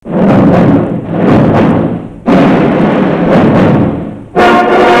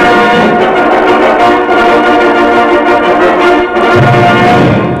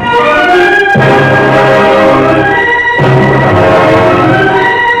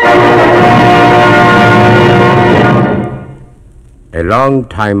long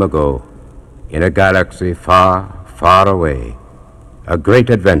time ago, in a galaxy far, far away, a great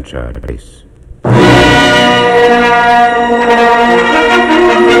adventure took place.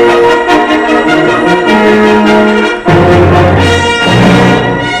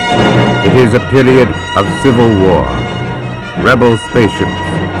 It is a period of civil war. Rebel spaceships,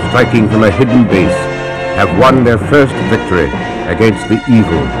 striking from a hidden base, have won their first victory against the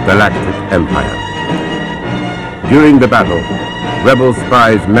evil Galactic Empire. During the battle, rebel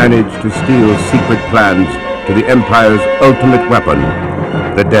spies managed to steal secret plans to the Empire's ultimate weapon,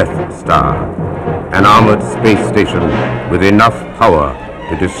 the Death Star, an armored space station with enough power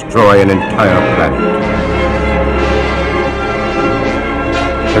to destroy an entire planet.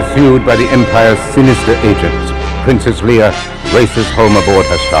 Pursued by the Empire's sinister agents, Princess Leia races home aboard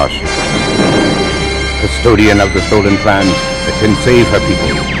her starship. Custodian of the stolen plans that can save her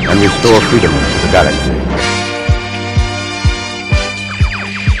people and restore freedom to the galaxy.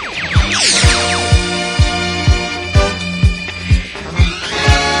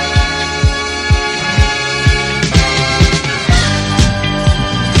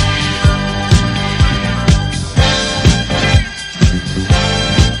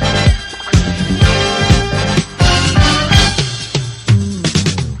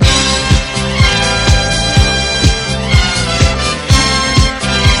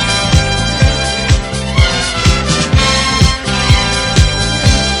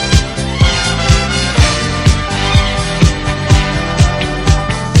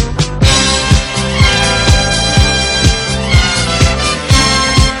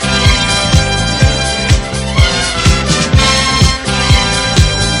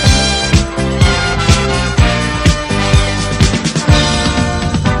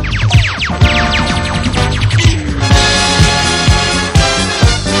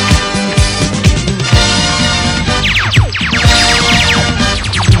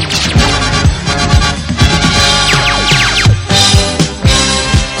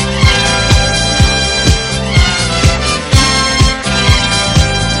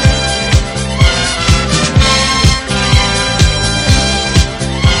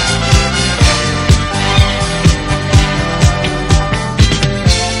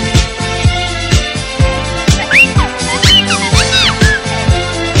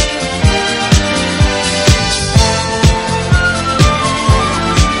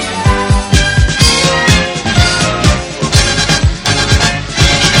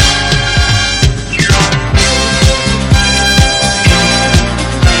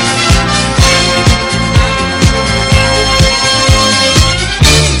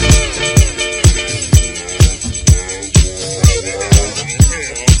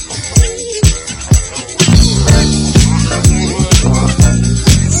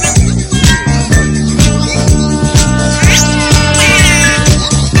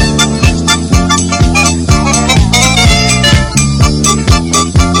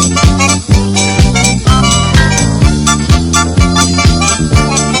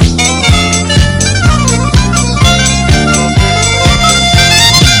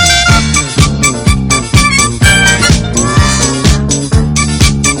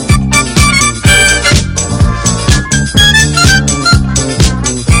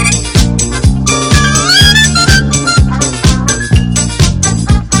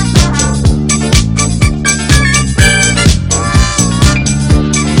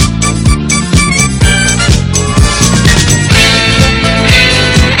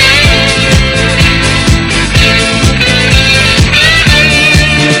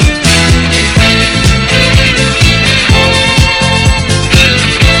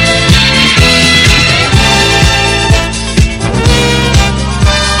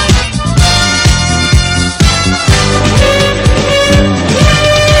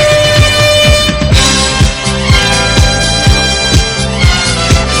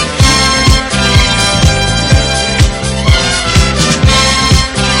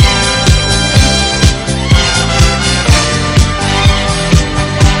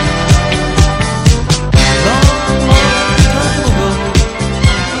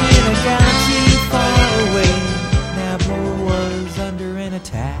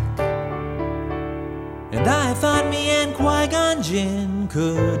 Jinn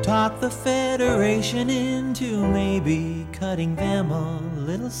could talk the Federation into maybe cutting them a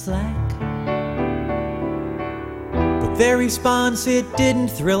little slack. But their response, it didn't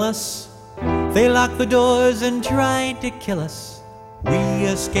thrill us. They locked the doors and tried to kill us. We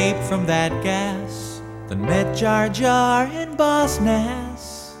escaped from that gas, then met Jar Jar and Boss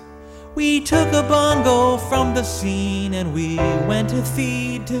Nass. We took a bongo from the scene and we went to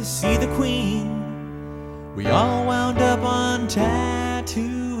Theed to see the Queen. We all wound up on Tatooine.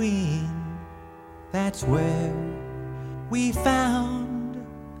 Tatooine. That's where we found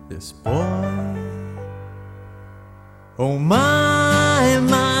this boy. Oh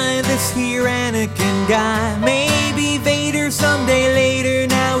my, this here Anakin guy. Maybe Vader someday later,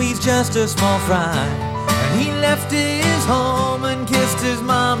 now he's just a small fry. And he left his home and kissed his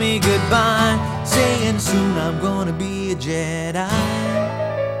mommy goodbye, saying soon I'm gonna be a Jedi.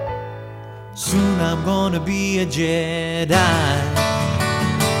 Soon I'm gonna be a Jedi.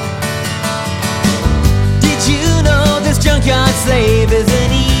 Did you know this junkyard slave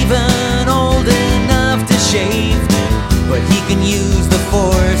isn't even old enough to shave? But he can use the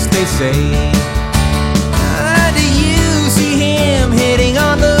Force, they say. Do you see him hitting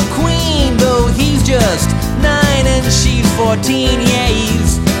on the Queen? Though he's just 9 and she's 14. Yeah,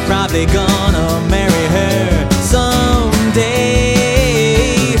 he's probably gonna marry her someday.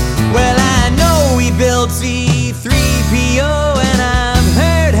 Well, I know he built C-3PO, and I've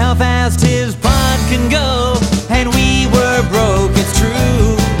heard how fast his pod can go. And we were broke, it's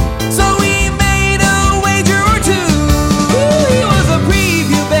true, so we made a wager or two. He was a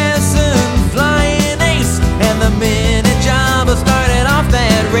prepubescent flying ace, and the minute Jabba started off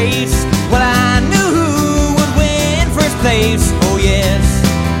that race, well, I knew who would win first place. Oh yes,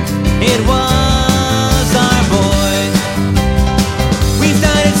 it was our boy. We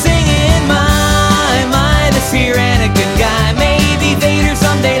started singing, my, this here Anakin guy. Maybe Vader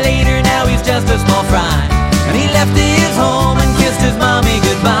someday later, now he's just a small fry. And he left his home and kissed his mommy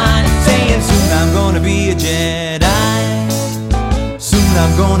goodbye, saying soon I'm gonna be a Jedi. Soon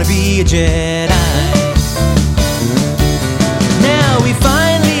I'm gonna be a Jedi. Now we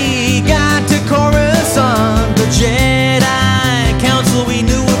finally got to Coruscant, the Jedi Council we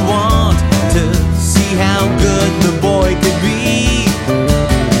knew would want to see how good the boy could be.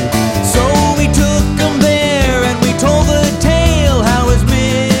 So we took him there and we told the tale, how his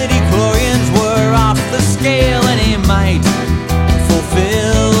midi-chlorians were off the scale, and he might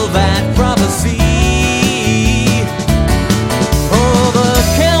fulfill that prophecy. Oh, the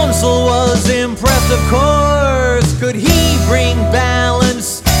council was impressed, of course. Could he bring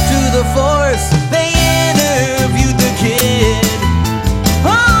balance to the Force? They interviewed the kid.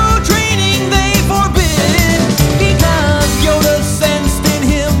 Oh, training they forbid, because Yoda sensed in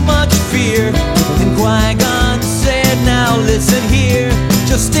him much fear. And Qui-Gon said, now listen here,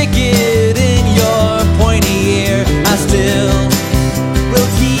 just stick it in your pointy ear. I still will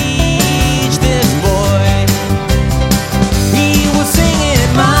teach this boy. He was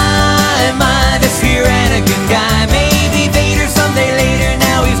singing, my, this here Anakin guy. Maybe Vader someday later,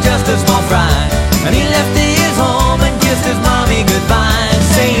 now he's just a small fry. And he left his home and kissed his mommy goodbye,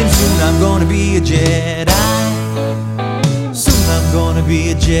 saying soon I'm gonna be a Jedi. Soon I'm gonna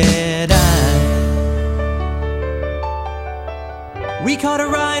be a Jedi. We caught a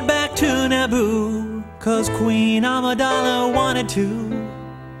ride back to Naboo, 'cause Queen Amidala wanted to.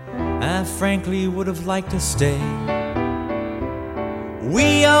 I frankly would have liked to stay.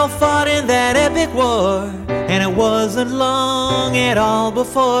 We all fought in that epic war, and it wasn't long at all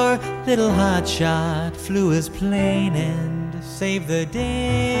before little Hotshot flew his plane and saved the day.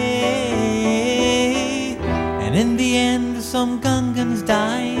 And in the end, some Gungans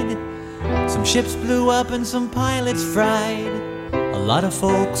died, some ships blew up and some pilots fried. A lot of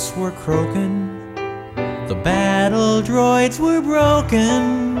folks were croaking, the battle droids were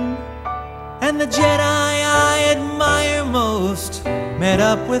broken, and the Jedi I admire most met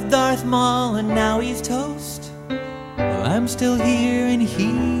up with Darth Maul and now he's toast. Well, I'm still here and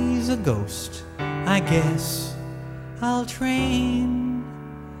he's a ghost. I guess I'll train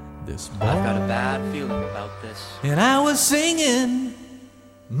this boy. I've got a bad feeling about this. And I was singing,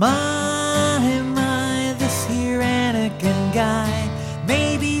 my, this here Anakin guy.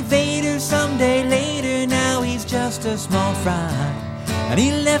 Maybe Vader someday later, now he's just a small fry. And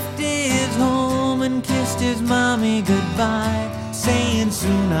he left his home and kissed his mommy goodbye, saying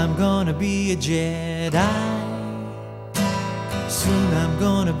soon I'm gonna be a Jedi. Soon I'm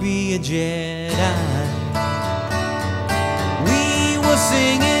gonna be a Jedi. We were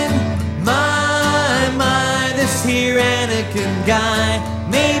singing, my, this here Anakin guy.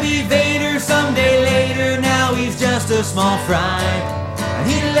 Maybe Vader someday later, now he's just a small fry. And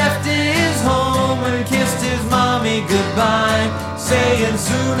he left his home and kissed his mommy goodbye, saying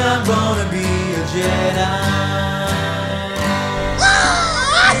soon I'm gonna be a Jedi.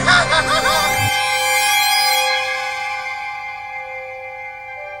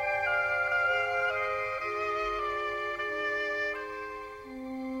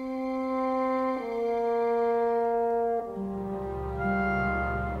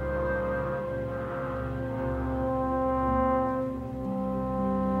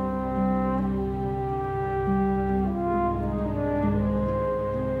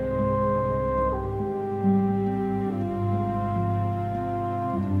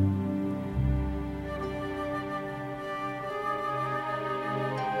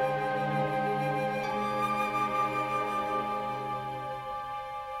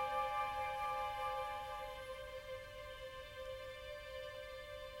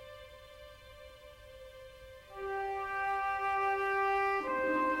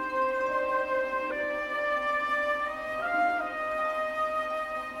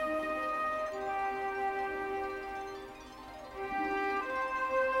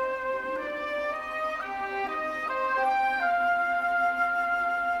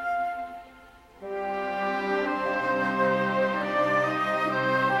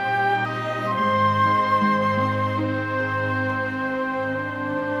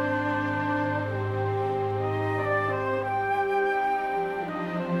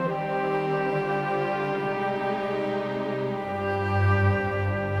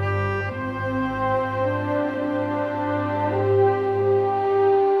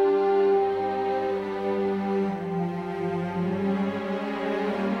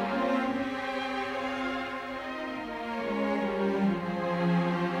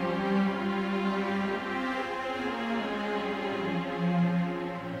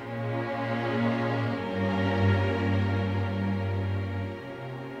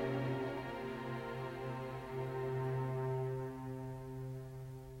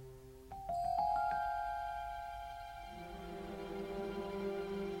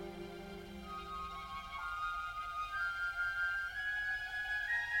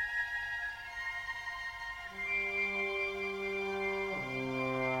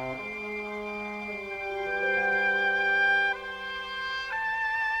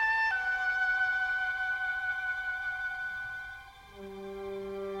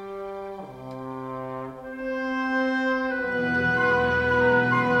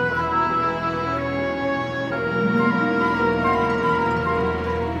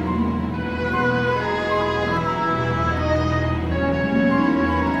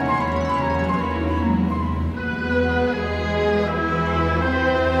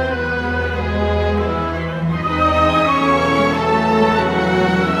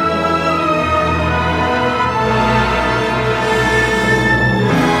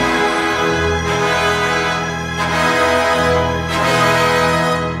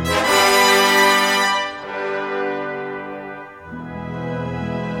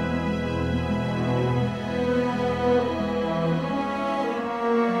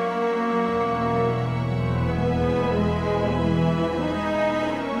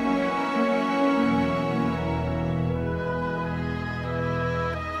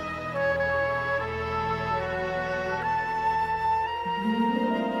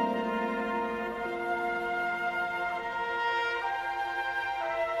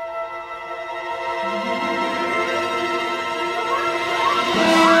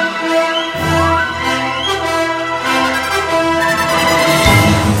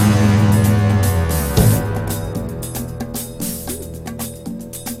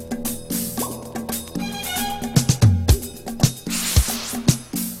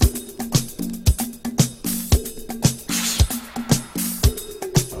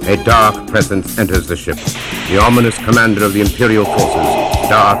 a dark presence enters the ship. The ominous commander of the Imperial forces,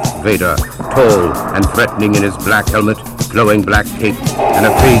 Darth Vader, tall and threatening in his black helmet, glowing black cape, and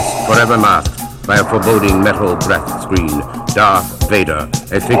a face forever masked by a foreboding metal breath screen. Darth Vader,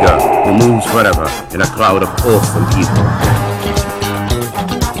 a figure who moves forever in a cloud of awesome evil.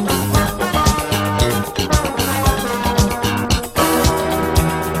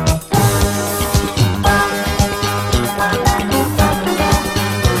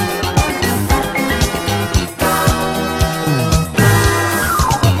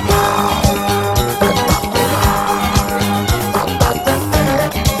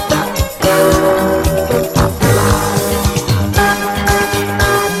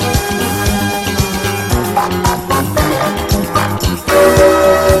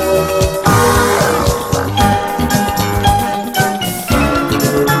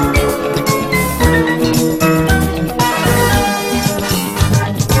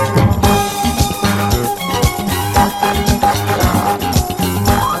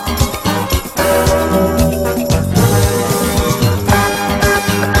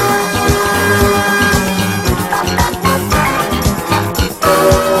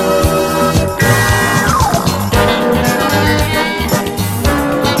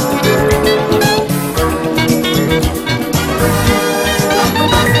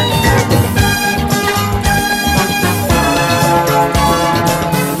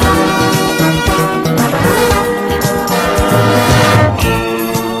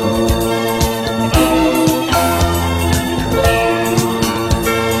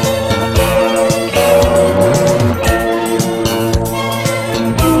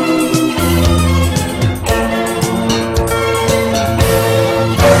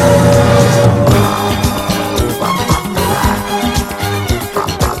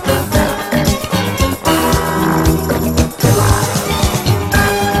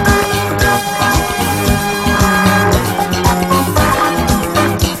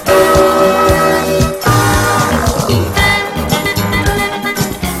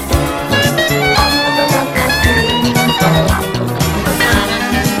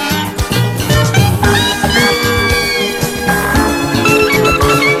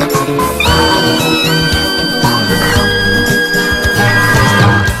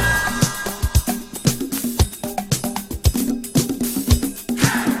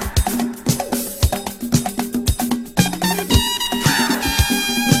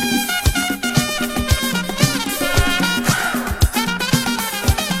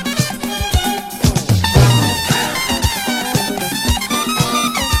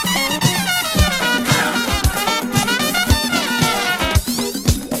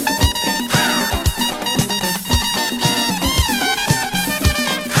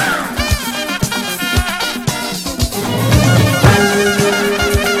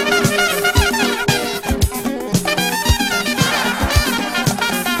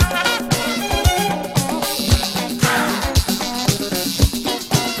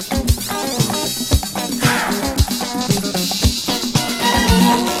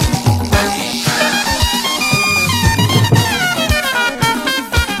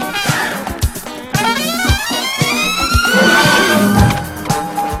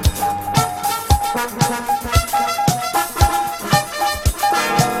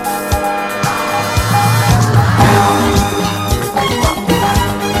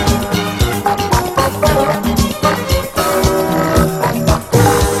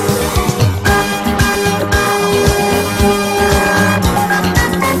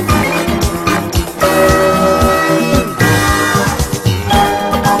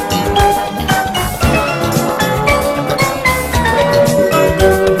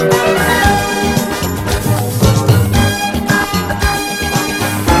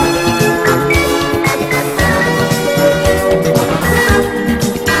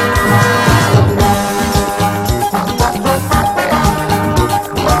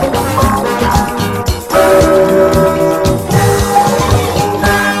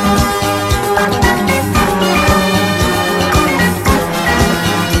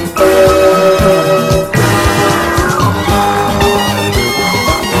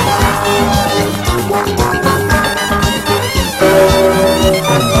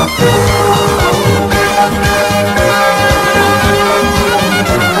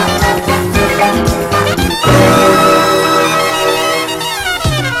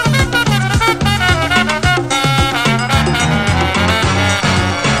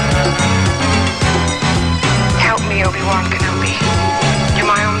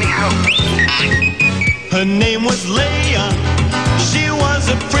 Her name was Leia, she was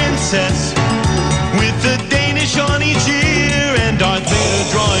a princess, with a Danish on each ear, and Darth Vader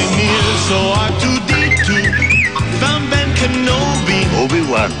drawing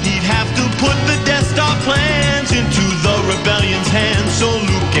run. He'd have to put the Death Star plans into the rebellion's hands. So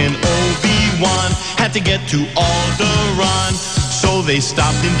Luke and Obi-Wan had to get to Alderaan. So they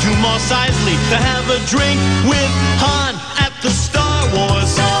stopped into Mos Eisley to have a drink with Han at the Star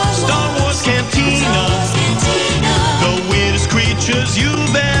Wars Cantina. The weirdest creatures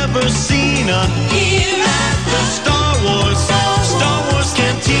you've ever seen here at the Star Wars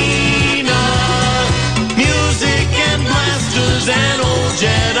Cantina. Music and blasters and old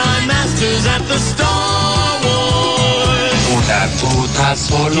Jedi masters at the Star Wars.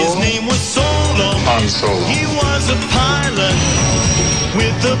 His name was Solo. Han Solo. He was a pilot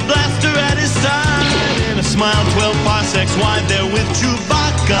with a blaster at his side and a smile 12 parsecs wide there with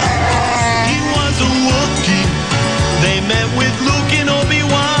Chewbacca. He was a Wookiee. They met with Luke and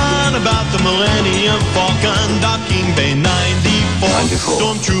Obi-Wan about the Millennium Falcon docking Bay 94.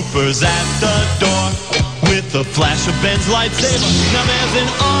 Stormtroopers at the door with the flash of Ben's lightsaber. Now there's an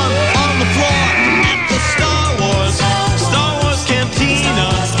arm on the floor at the Star Wars Cantina.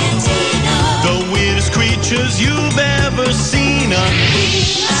 The weirdest creatures you've ever seen at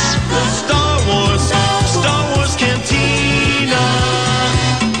the Star Wars Cantina.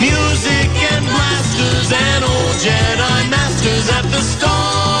 Music and blasters and old Jedi masters at the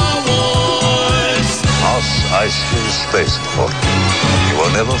Star Wars. Mos Eisley Spaceport. You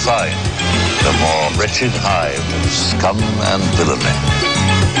will never find a more wretched hive of scum and villainy.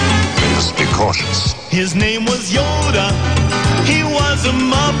 You must be cautious. His name was Yoda. He was a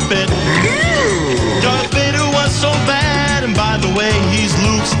Muppet. Darth Vader was so bad. And by the way, he's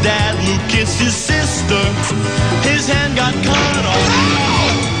Luke's dad. Luke kissed his sister. His hand got cut off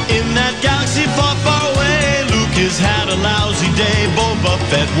in that galaxy far, far away. Luke has had a lousy day. Boba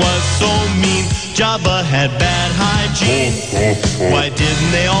Fett was so mean. Jabba had bad hygiene. Why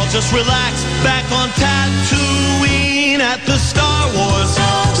didn't they all just relax back on Tatooine at the Star Wars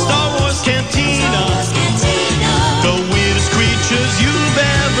Cantina? The weirdest creatures you've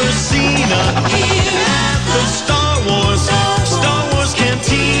ever seen here at the Star Wars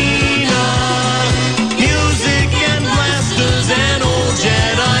Cantina. Music and blasters and old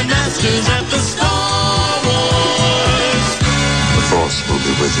Jedi masters at the Star Wars. The Force will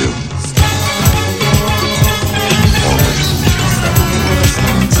be with you.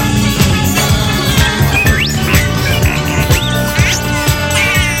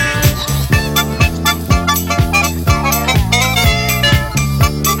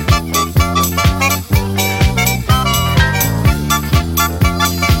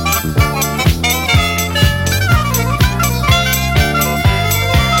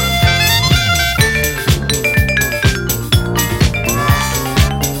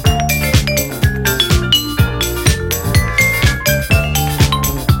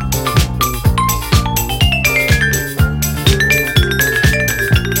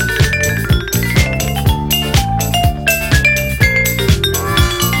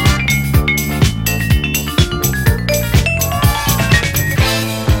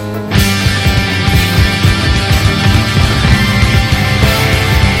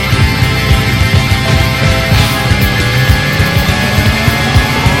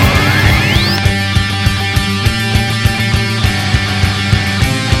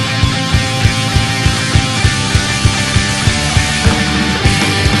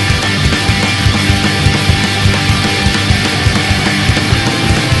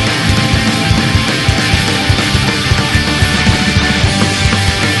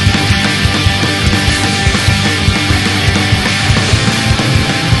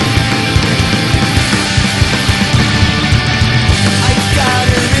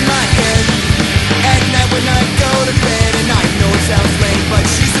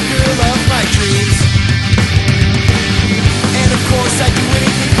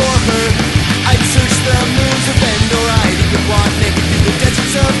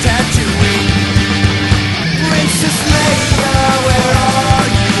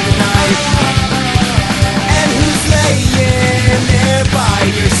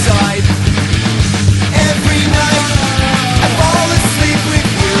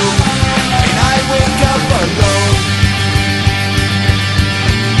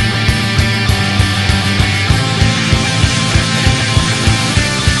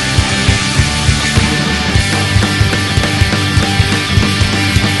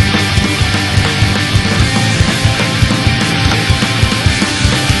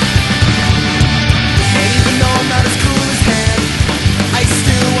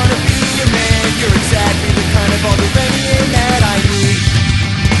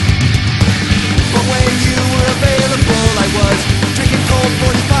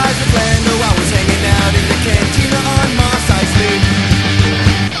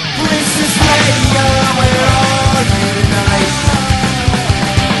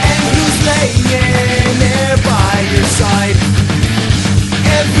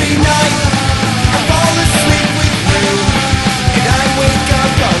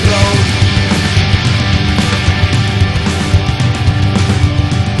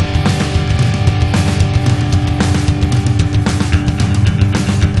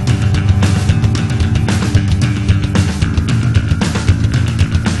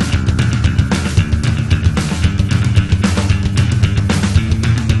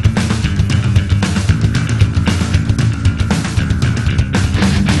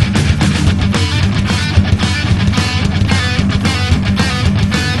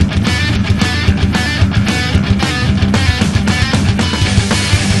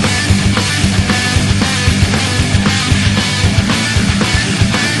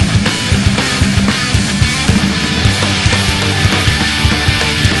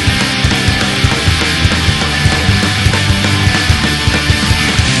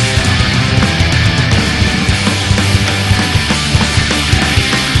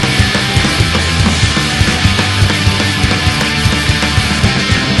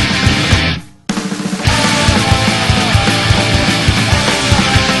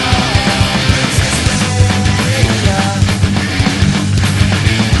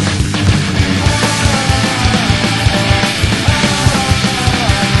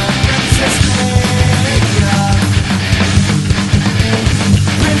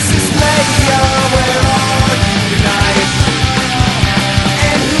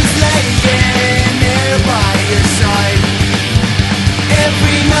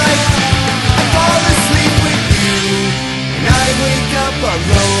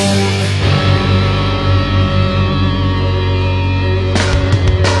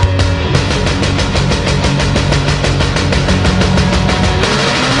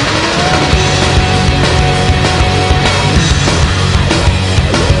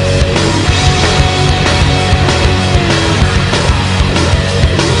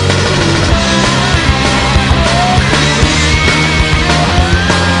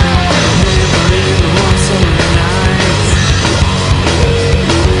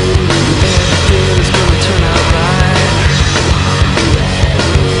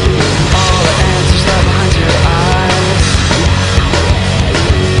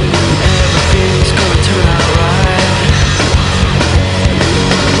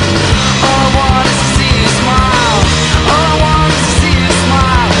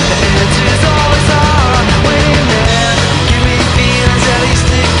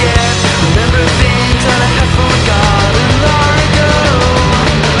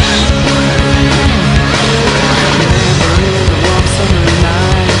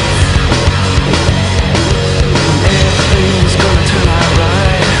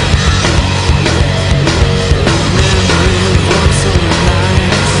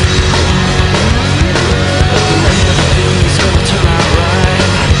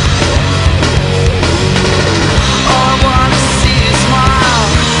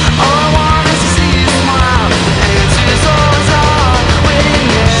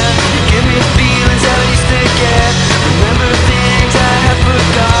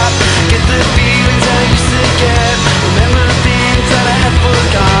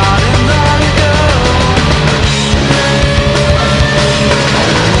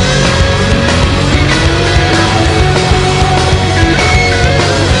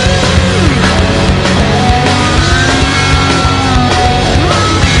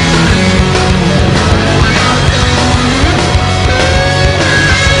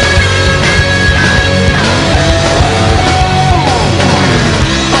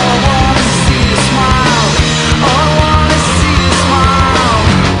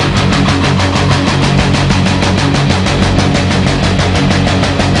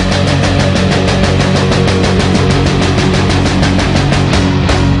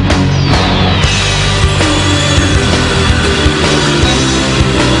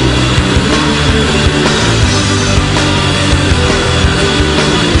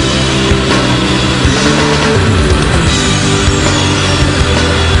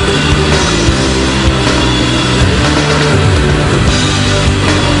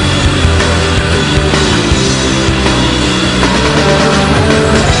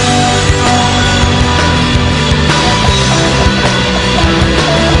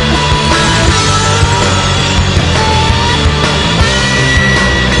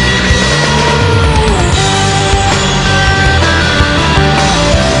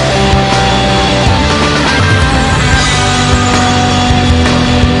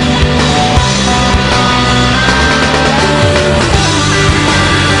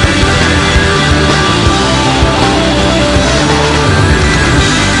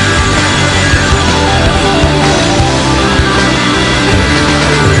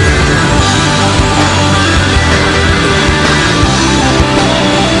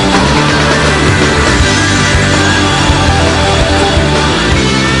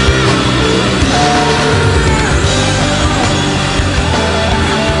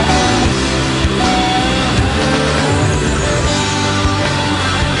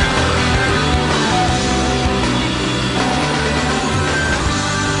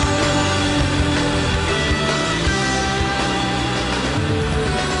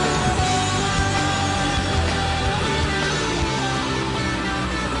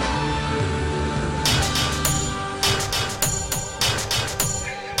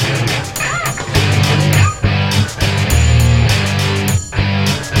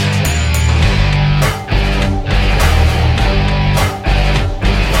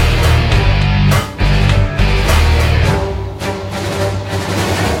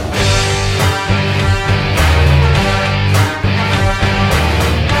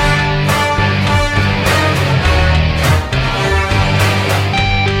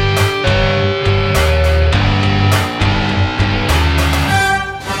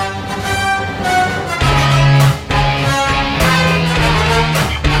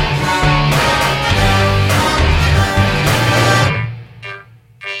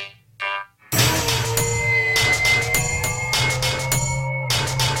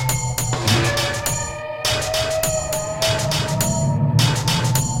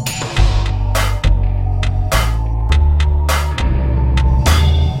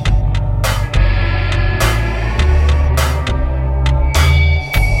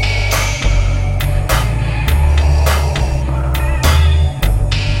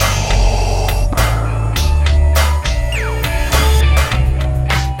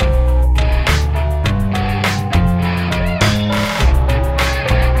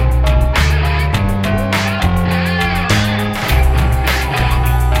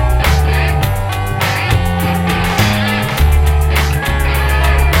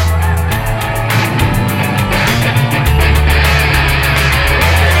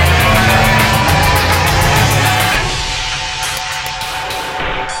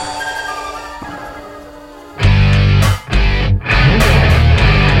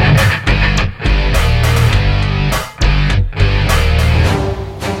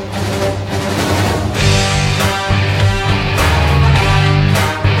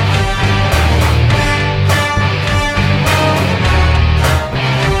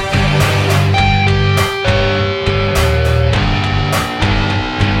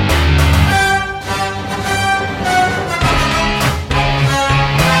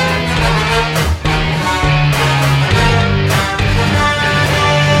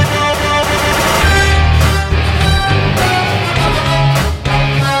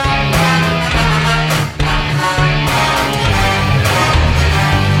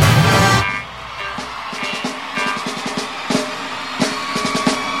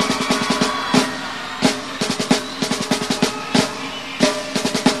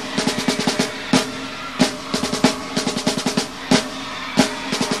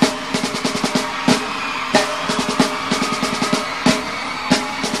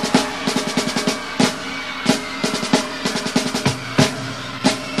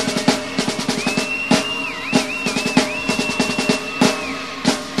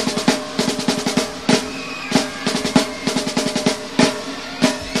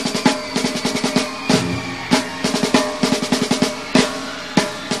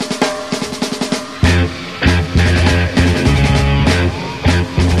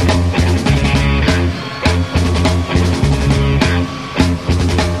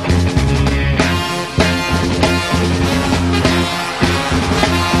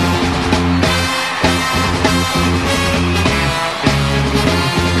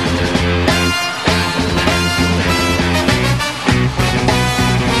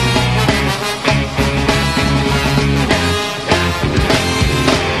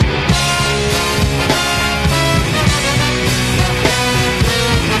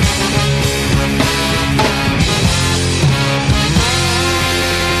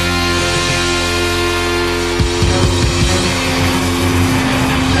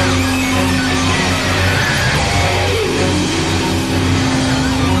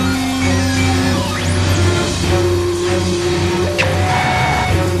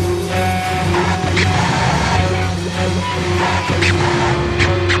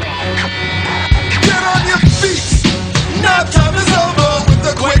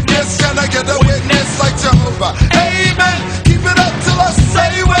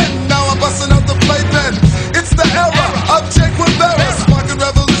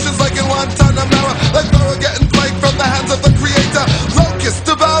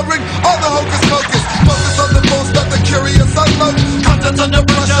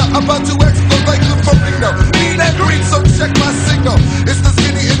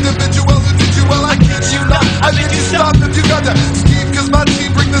 harder. Scheme cause my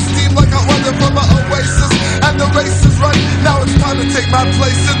team bring the steam like a wonder from an oasis. And the race is run, now it's time to take my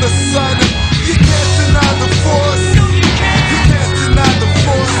place in the sun. You can't deny the force. You can't deny the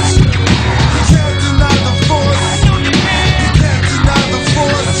force. You can't deny the force. You can't deny the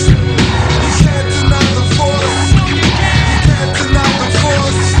force. You can't deny the force. You can't deny the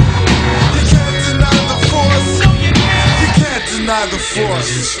force. You can't deny the force. You can't deny the force.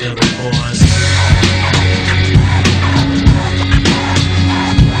 Irresistible force.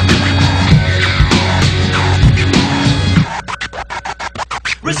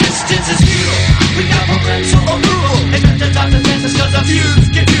 Resistance is futile. We got parental approval. Expect the doctor's answers cause our feuds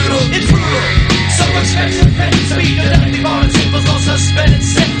get futile. It's brutal. So expensive pen speed that every bar and symbols all suspended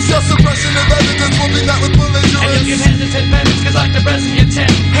sentence. Your suppression of evidence will be met with belligerence. And you'll give hesitant penance cause like the president ten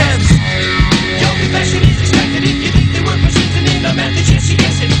hence. Your confession is expected if you think they were persistent in the method. Yes, you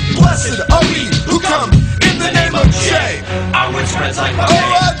guessed it. Blessed are we who come in the name of J. Our word spreads like Oh, fire.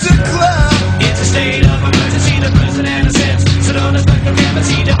 I declare. It's a state of emergency, the president ascends. So don't expect the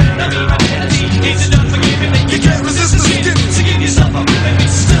clemency, depend on me, my penalty. It's enough forgiving that you can't resist the skin. So give yourself a living,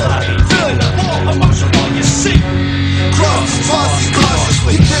 it's still happy. Feeling the wall of martial law, you see. Cross, posse,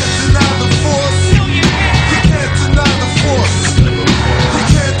 cautiously. You can't deny the force. No, you can't. You can't deny the force. You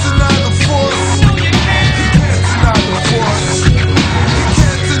can't deny the force. No, you can't. You can't deny the force. You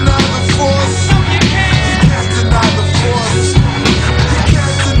can't deny the force. No, you can't. You can't deny the force. You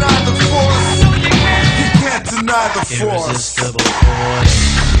can't deny the force. No, you can't. You can't deny the force. Irresistible force.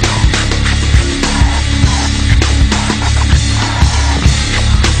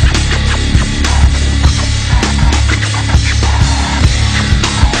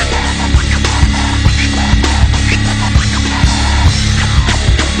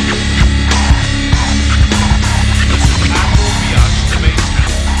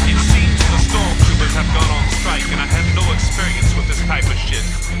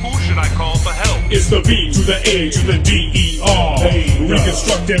 It's the B to the A to the D-E-R.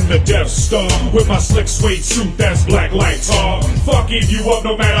 Reconstructing the Death Star with my slick suede suit that's black like tar. Fucking you up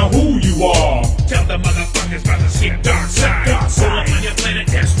no matter who you are. Tell the motherfuckers about to skip dark side. On your planet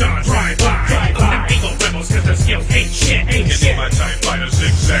Death Star, drive by. Them evil rebels cause their skills ain't shit. Get my TIE fighter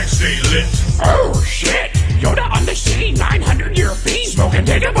zigzag, stay lit. Oh shit, you're the undersea 900-year fiend smoking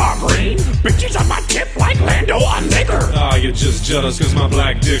Dagobah green. Bitches on my tip like Lando on liquor. Ah, you're just jealous cause my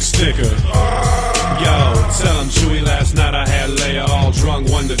black dick's thicker. Yo, tell him Chewie last night I had Leia all drunk,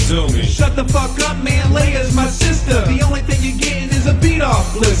 one to do me. Shut the fuck up, man. Leia's my sister. The only thing you're getting is a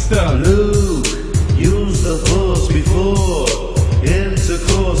beat-off blister. Luke, use the force before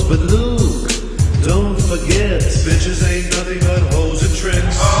intercourse, but Luke, don't forget, bitches ain't nothing but hoes and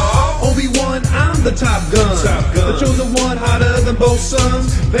tricks. Obi-Wan, I'm the Top Gun. The chosen one, hotter than both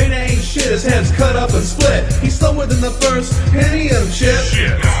sons. Vader ain't shit, his head's cut up and split. He's slower than the first Pentium chip.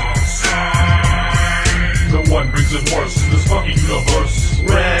 Shit. The one brings it worse in this fucking universe.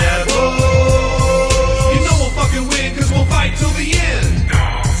 Rebel. You know we'll fucking win, cause we'll fight till the end.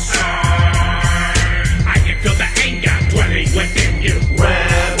 I can feel the anger dwelling within you.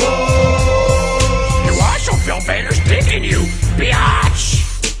 Rebel. You also feel Vader's dick in you, biatch.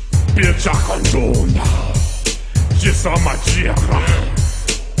 Biatcha condona. Gissa magiera.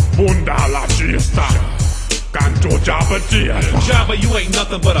 Bunda la gista. Canto Jabba Dia. Jabba, you ain't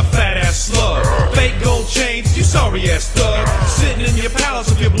nothing but a fat-ass slug. Fake gold chains, you sorry-ass thug. Sitting in your palace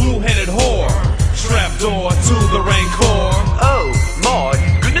with your blue-headed whore. Trapdoor to the Rancor. Oh,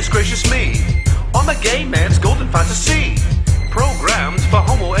 my, goodness gracious me. I'm a gay man's golden fantasy. Programmed for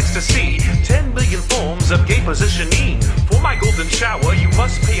homo ecstasy. 10 million forms of gay positioning. For my golden shower, you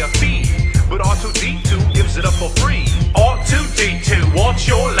must pay a fee. But R2-D2 gives it up for free. R2-D2, watch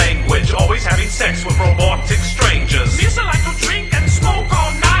your language. Always having sex with robotic strangers. Misa like to drink and smoke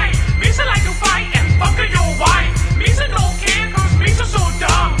all night. Misa like to fight and fuck your wife. Misa don't care cause Misa so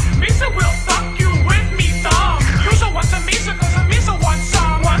dumb. Misa will fuck you with me thumb. Misa wants a Misa cause a Misa wants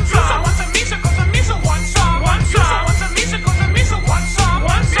some. Misa wants a Misa cause a Misa wants some. Misa wants a Misa cause a Misa wants some.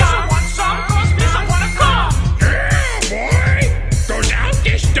 Misa wants some cause Misa wanna come. Boy, goes out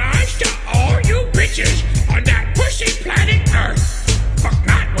this dance to all you bitches on that pussy planet Earth.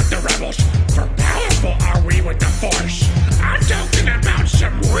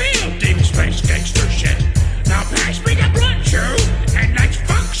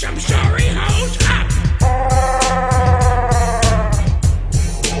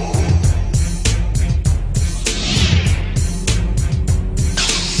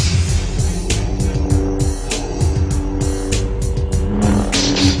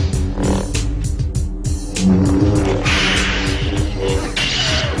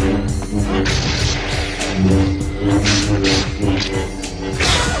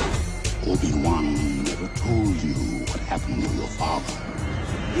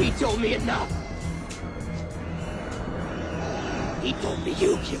 You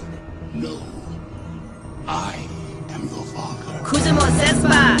killed him. No. I am your father. Kuzuma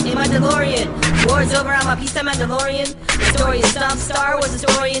Sespa in my DeLorean. War's over, I'm a piece of Mandalorian. The story is some Star Wars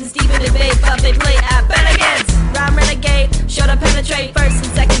historians deep in debate, but they play at Bennigan's. Rhyme renegade, sure to penetrate first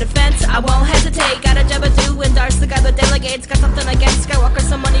and second offense. I won't hesitate. Got a job to do, endorse the guy that delegates. Got something against Skywalker,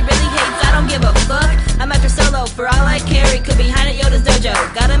 someone he really hates. I don't give a fuck. I'm after Solo, for all I carry. Could be behind at Yoda's dojo.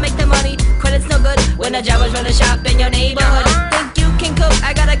 Gotta make the money, credit's no good when the Jawas run a shop in your neighborhood. Think you can cook?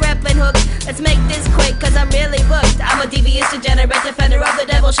 I got a grappling hook. Let's make this quick, cause I'm really booked. I'm a devious, degenerate defender of the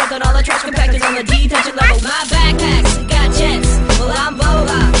devil, shoving all the trash compactors on the detention level. My backpacks got jets. Well, I'm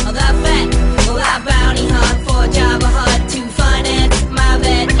Boba, the fat. Well, I bounty hunt for Jabba Hutt to finance my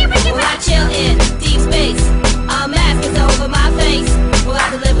vet. Well, I chill in deep space. A mask is over my face. Well, I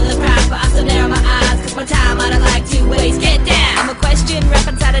deliver the prize, but I still narrow my eyes, cause my time I don't like to waste. Get down! I'm a question, rep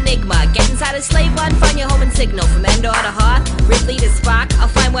inside Enigma. Get inside a slave one, find your home and signal. From Endor to Hoth, Ripley to Spock. I'll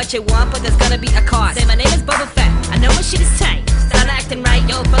find what you want, but there's gonna be a cost. Say my name is Boba Fett, I know my shit is tight. Start acting right,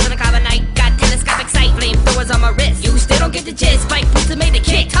 yo, frozen a carbonite. Got telescopic sight, flamethrowers on my wrist. You still don't get the gist, Spike boots to make the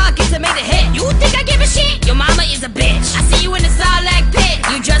kick. Targets to make the hit. You think I give a shit? Your mama is a bitch. I see you in the Sarlacc pit.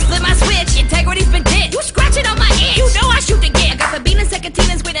 You just flip my switch, integrity's been ditched. You scratching on my itch. You know I shoot the gift. I got Sabine and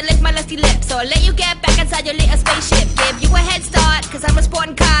Secatinas way to lick my lusty lips. So I'll let you get back inside your little spaceship. Give you a head start, cause I'm a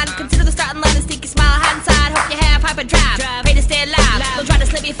sporting con. Consider the starting line and sneaky smile hot inside. Hope you have hype and drive. Pay to stay alive. Don't try to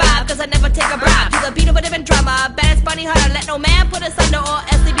slip me five, cause I never take a bribe. To the beat of a different drummer. Badass funny harder. Let no man put us under or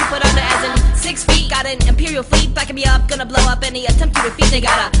else be put under as in 6 feet. Got an Imperial fleet backing me up. Gonna blow up any attempt to defeat. They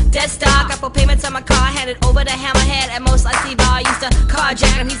got a dead stock. Got full payments on my car. Handed over to Hammerhead at most I see bar. Used to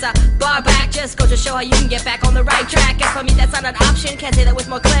carjack him. He's a bar back. Just go to show how you can get back on the right track. And for me that's not an option. Can't say that with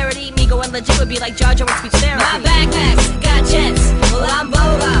more clarity. Me going legit would be like Jar Jar with speech therapy. My backpacks got jets. Well, I'm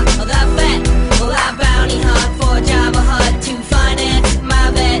Boba, the fat. Well, I bounty hunt for Jabba Hutt to finance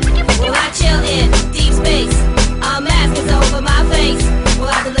my vet. Well, I chill in deep space. A mask is over my face. Well,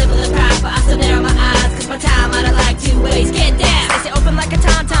 I deliver the prize, but I still narrow my eyes, cause my time I don't like to waste. Get down! Space it open like a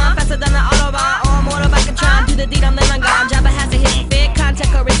tom-tom, faster than an Autobahn or a motorbike can try. Do the deed, I'm living gone. Jabba has to hit fit. Contact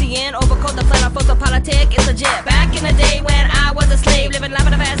Corinthian, overcoat the plan on photopolitic. It's legit. Back in the day when I was a slave, living life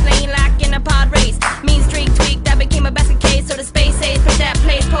in a fast lane, like in a pod race. Mean streak tweak, that became a basket case, so the space age, put that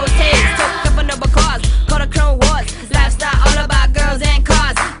place post haste. Took up a noble cause, called a Clone Wars. Lifestyle all about girls and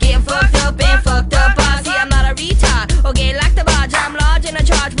cars. Getting fucked up and fucked up. See, I'm not a retard, or get like the barge. I'm large and a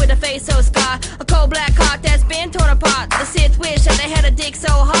charge with a face so scarred. A cold black heart that's been torn apart. The Sith wish that they had a dick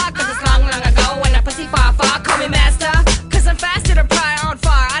so hard, cause it's long, long ago when I pussy far, far. Call me master, cause I'm faster to pry on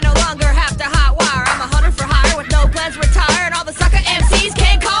fire. I no longer have to hot wire. I'm a hunter for hire with no plans to retire. And all the sucker MCs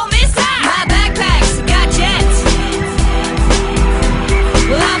can't call me sire. My backpacks got jets.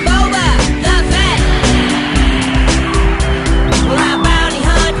 Well, I'm Boba, the fat. Well, I bounty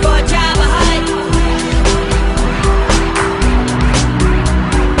hunt for Jabba Hutt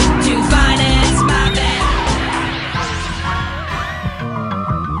to finance my bet.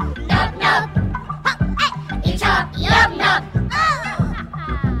 Nub nub, it's up, yum nub.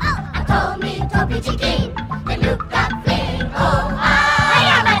 I told me Topi Chicken, the look got fling. Oh,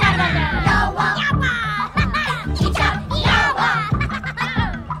 yabba dabba yawa, it's up, yawa.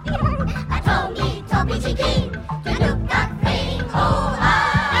 I told me Topi Chicken, the look got fling. Oh,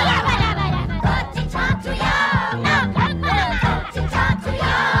 yabba dabba Kochi chatu yawa, Kochi chatu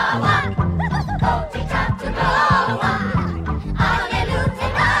yawa, Kochi chatu yawa.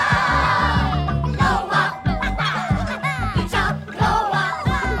 Hallelujah, lowa, it's up, lowa.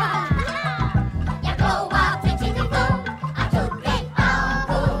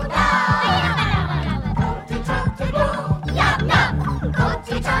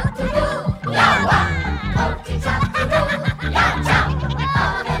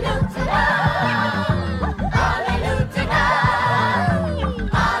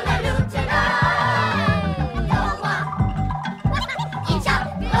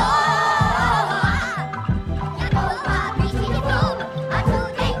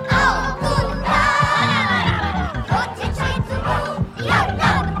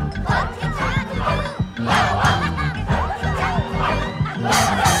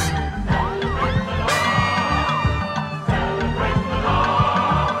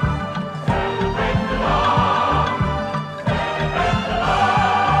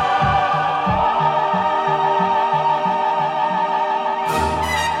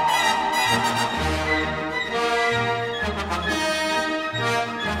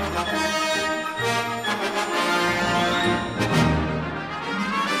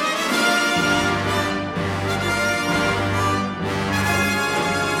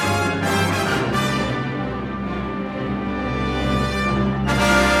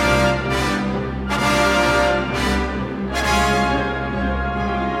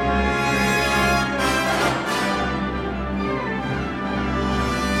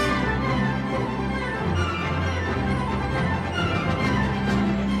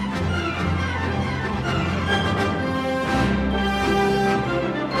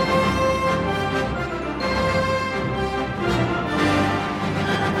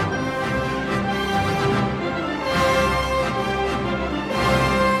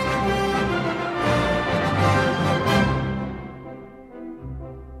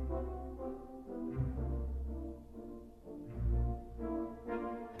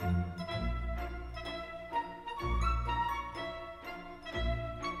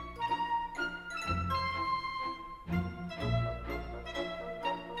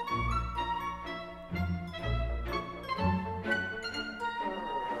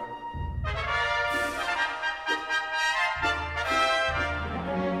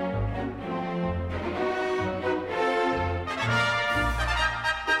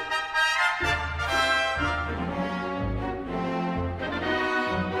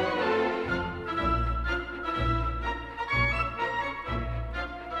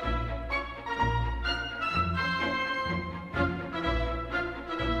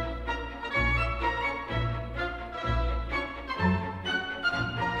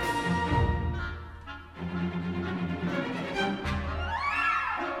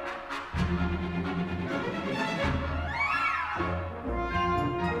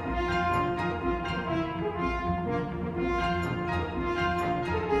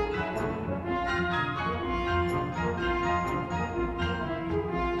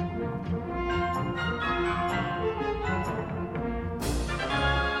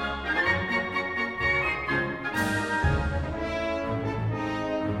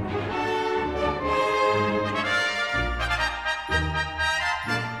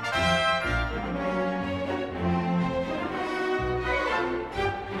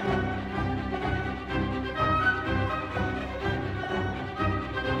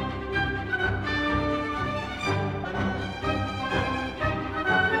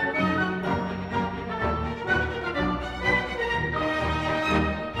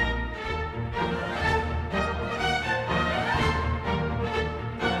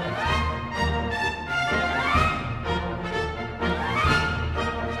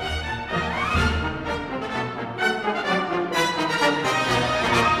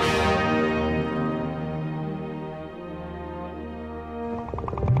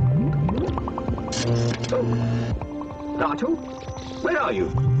 R2? Where are you?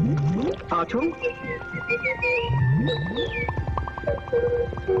 R2?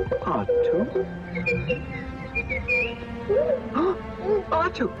 R2?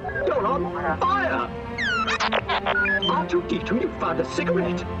 R2, you're on fire! R2-D2, you found a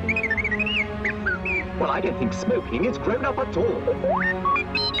cigarette! Well, I don't think smoking is grown up at all.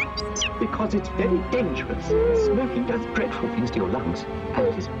 Because it's very dangerous. Smoking does dreadful things to your lungs, and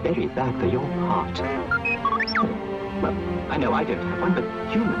it is very bad for your heart. Well, I know I don't have one, but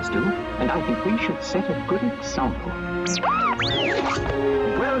humans do, and I think we should set a good example.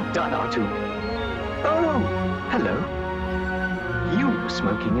 Well done, R2. Oh, hello. You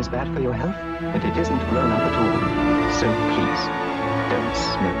smoking is bad for your health, and it isn't grown up at all. So please, don't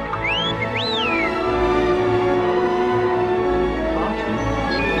smoke. R2,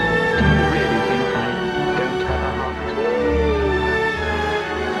 do you really think I don't have a heart?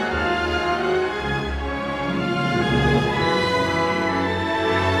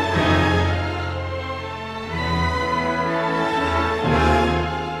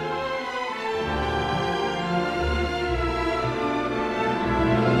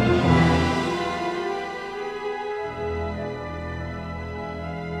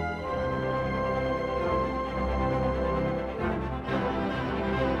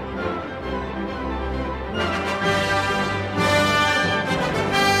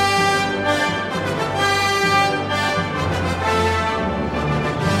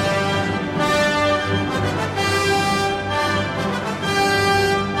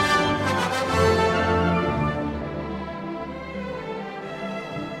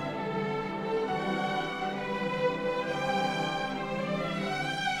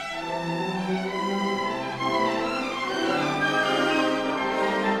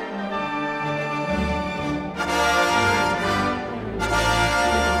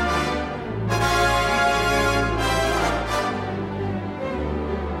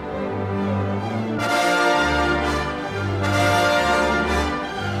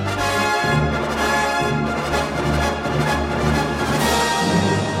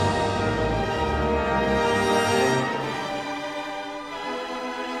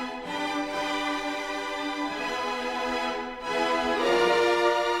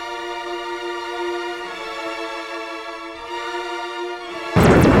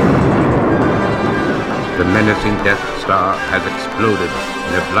 The menacing Death Star has exploded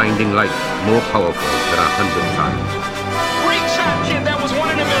in a blinding light more powerful than 100 times. Great shot, kid! That was 1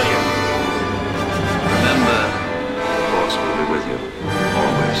 in a million! Remember, the Force will be with you,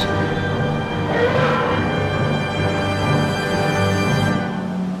 always.